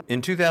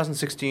In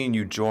 2016,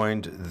 you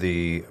joined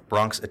the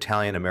Bronx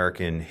Italian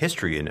American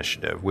History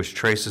Initiative, which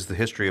traces the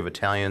history of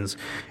Italians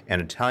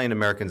and Italian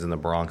Americans in the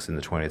Bronx in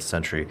the 20th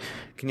century.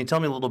 Can you tell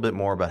me a little bit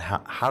more about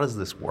how does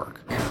this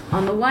work?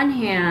 On the one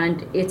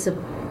hand, it's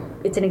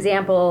an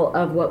example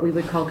of what we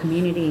would call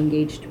community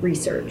engaged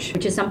research,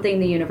 which is something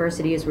the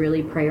university is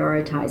really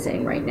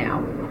prioritizing right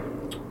now.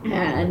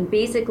 And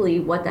basically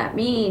what that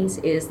means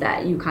is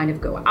that you kind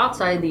of go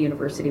outside the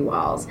university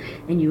walls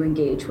and you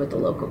engage with the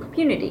local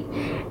community.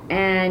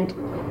 And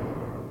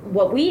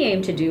what we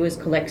aim to do is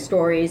collect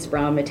stories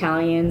from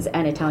Italians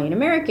and Italian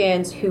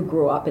Americans who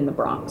grew up in the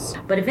Bronx.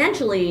 But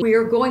eventually, we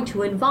are going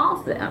to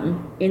involve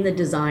them in the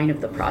design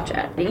of the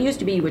project. It used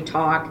to be you would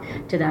talk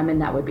to them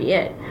and that would be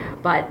it.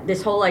 But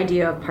this whole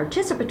idea of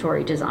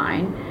participatory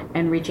design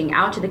and reaching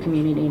out to the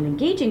community and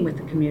engaging with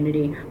the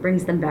community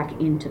brings them back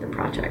into the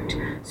project.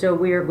 So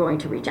we are going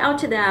to reach out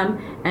to them,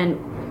 and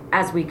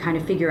as we kind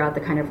of figure out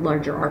the kind of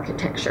larger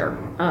architecture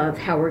of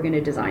how we're going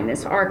to design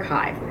this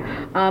archive.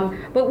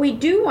 But we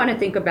do want to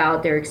think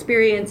about their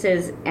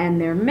experiences and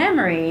their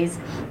memories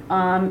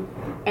and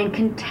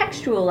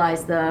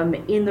contextualize them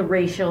in the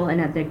racial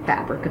and ethnic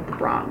fabric of the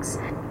Bronx,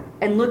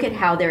 and look at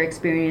how their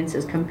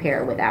experiences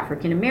compare with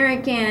African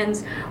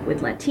Americans,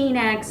 with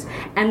Latinx,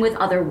 and with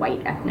other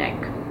white ethnic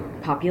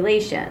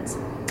populations.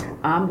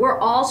 We're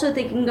also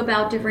thinking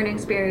about different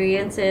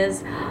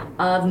experiences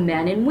of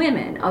men and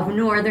women, of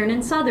Northern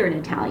and Southern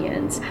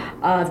Italians,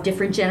 of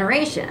different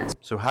generations.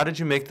 So how did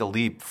you make the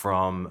leap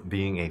from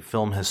being a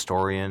film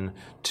historian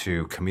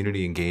to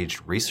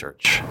community-engaged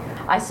research?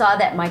 I saw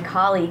that my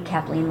colleague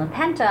Kathleen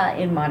LaPenta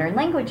in Modern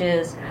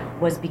Languages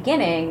was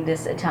beginning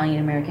this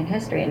Italian American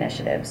History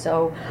Initiative.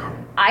 So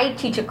I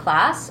teach a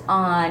class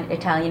on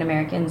Italian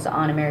Americans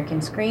on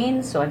American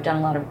screens, so I've done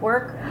a lot of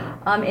work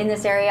in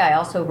this area. I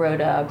also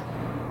wrote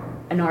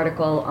an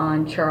article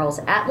on Charles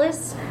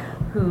Atlas,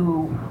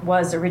 who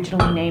was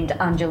originally named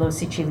Angelo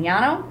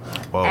Siciliano.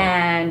 Whoa.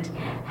 And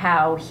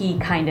how he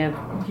kind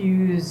of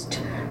used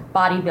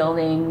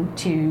bodybuilding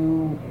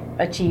to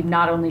achieve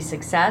not only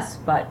success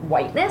but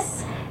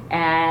whiteness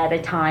at a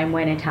time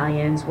when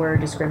Italians were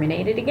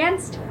discriminated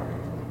against.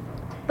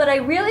 But I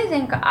really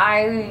think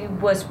I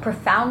was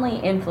profoundly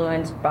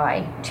influenced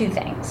by two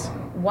things.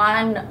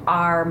 One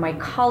are my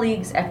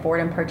colleagues at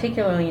Fordham,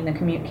 particularly in the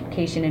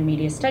Communication and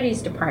Media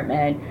Studies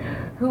department,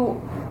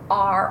 who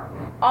are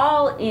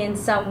all in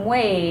some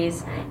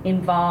ways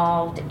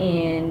involved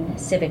in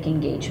civic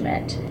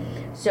engagement.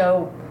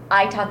 So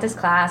I taught this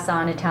class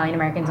on Italian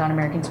Americans on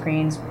American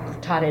screens,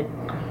 taught it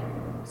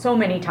so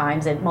many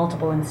times at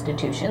multiple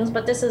institutions,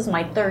 but this is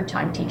my third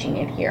time teaching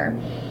it here.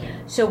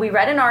 So we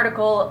read an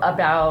article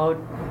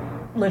about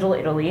Little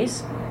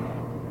Italy's,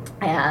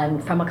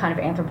 and from a kind of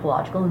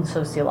anthropological and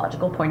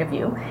sociological point of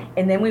view.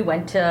 And then we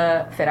went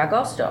to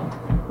Ferragosto,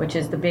 which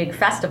is the big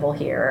festival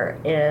here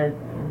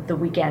the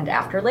weekend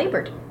after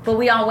Labor Day. But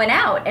we all went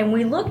out and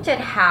we looked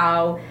at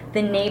how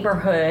the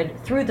neighborhood,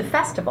 through the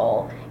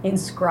festival,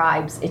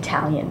 inscribes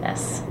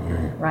Italianness,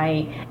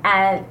 right?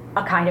 And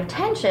a kind of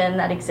tension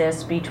that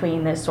exists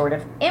between this sort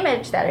of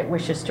image that it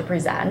wishes to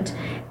present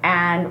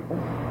and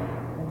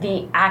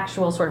the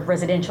actual sort of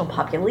residential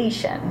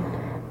population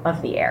of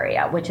the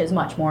area, which is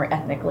much more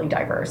ethnically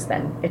diverse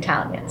than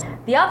Italians.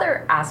 The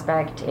other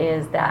aspect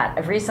is that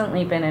I've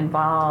recently been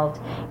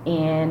involved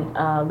in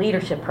a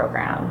leadership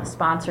program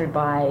sponsored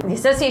by the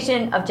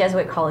Association of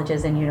Jesuit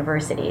Colleges and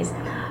Universities.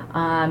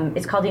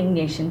 It's called the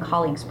Ignatian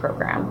Colleagues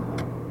Program.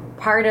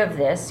 Part of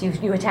this,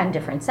 you attend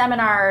different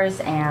seminars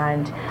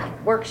and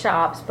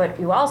workshops, but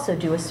you also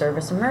do a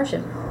service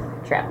immersion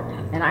trip.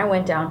 And I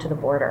went down to the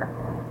border.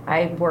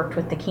 I worked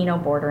with the Kino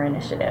Border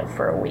Initiative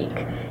for a week,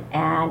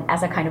 and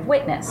as a kind of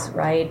witness,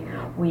 right?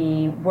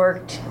 We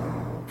worked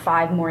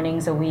 5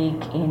 mornings a week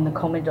in the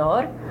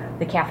Comedor,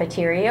 the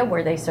cafeteria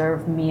where they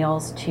serve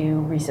meals to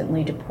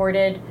recently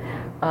deported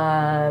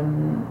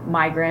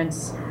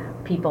migrants,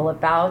 people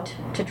about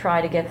to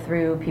try to get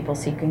through, people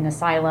seeking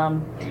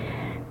asylum.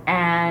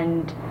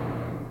 And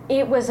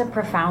it was a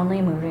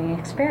profoundly moving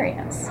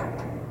experience.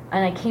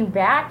 And I came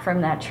back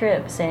from that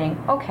trip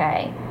saying,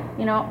 okay,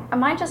 you know,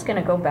 am I just going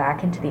to go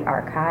back into the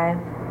archive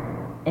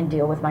and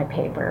deal with my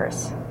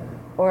papers?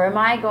 Or am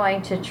I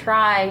going to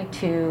try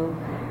to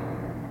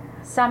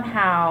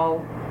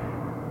somehow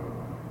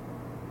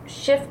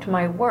shift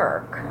my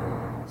work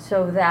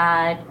so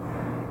that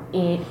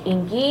it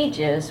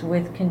engages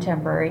with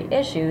contemporary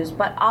issues,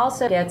 but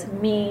also gets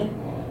me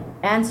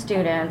and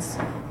students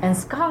and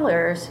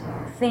scholars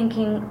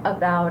thinking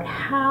about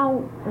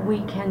how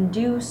we can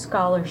do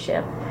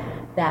scholarship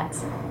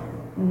that's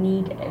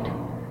needed?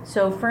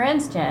 So for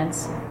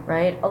instance,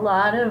 right, a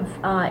lot of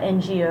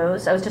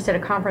NGOs, I was just at a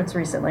conference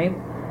recently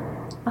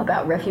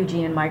about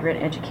refugee and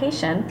migrant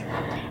education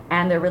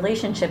and their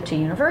relationship to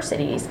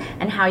universities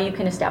and how you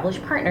can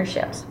establish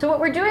partnerships. So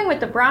what we're doing with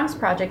the Bronx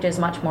Project is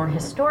much more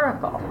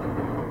historical,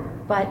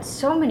 but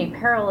so many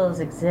parallels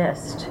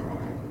exist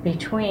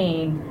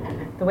between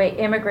the way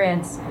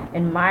immigrants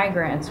and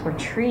migrants were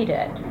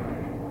treated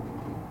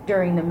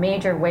during the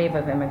major wave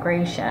of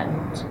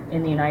immigration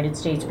in the United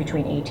States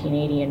between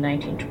 1880 and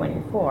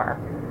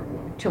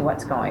 1924 to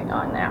what's going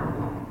on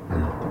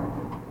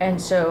now.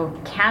 And so,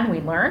 can we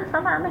learn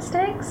from our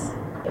mistakes?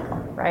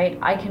 Right?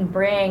 I can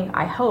bring,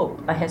 I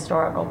hope, a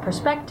historical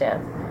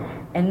perspective,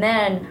 and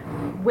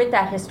then with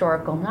that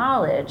historical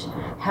knowledge,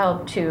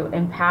 help to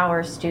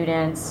empower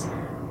students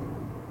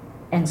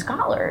and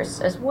scholars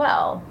as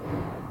well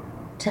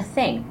to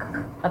think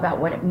about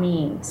what it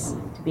means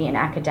to be an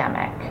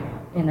academic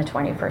in the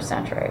 21st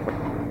century.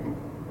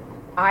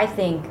 I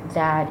think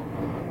that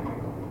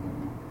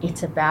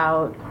it's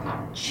about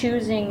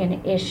choosing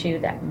an issue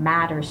that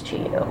matters to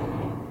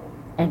you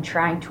and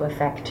trying to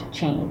affect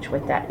change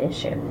with that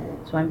issue.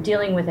 So I'm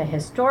dealing with a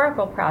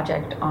historical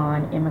project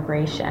on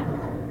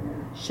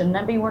immigration. Shouldn't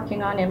I be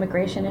working on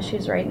immigration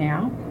issues right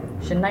now?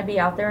 Shouldn't I be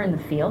out there in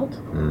the field?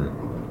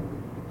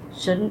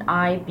 Shouldn't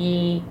I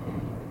be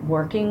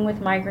working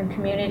with migrant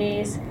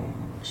communities?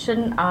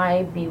 Shouldn't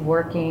I be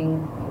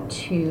working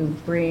to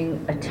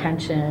bring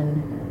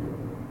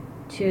attention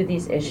to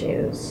these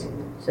issues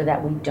so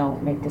that we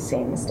don't make the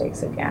same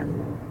mistakes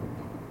again?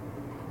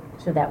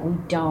 So that we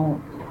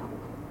don't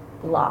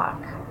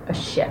block a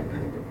ship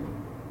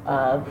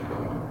of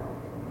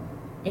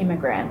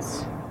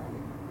immigrants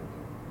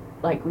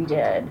like we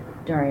did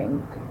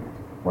during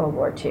World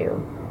War II,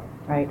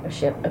 right? A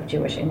ship of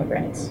Jewish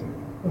immigrants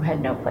who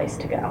had no place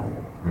to go.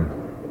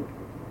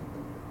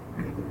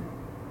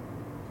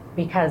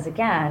 Because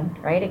again,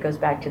 right, it goes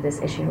back to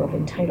this issue of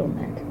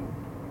entitlement.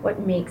 What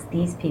makes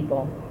these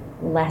people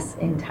less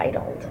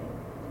entitled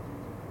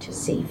to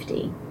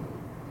safety,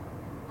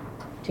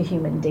 to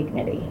human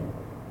dignity?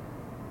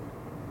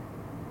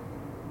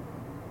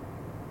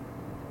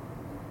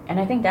 And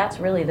I think that's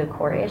really the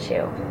core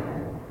issue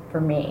for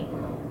me,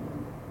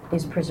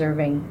 is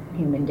preserving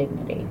human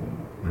dignity.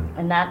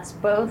 And that's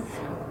both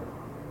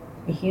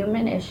a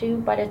human issue,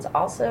 but it's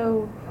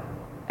also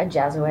a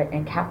Jesuit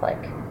and Catholic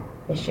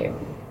issue.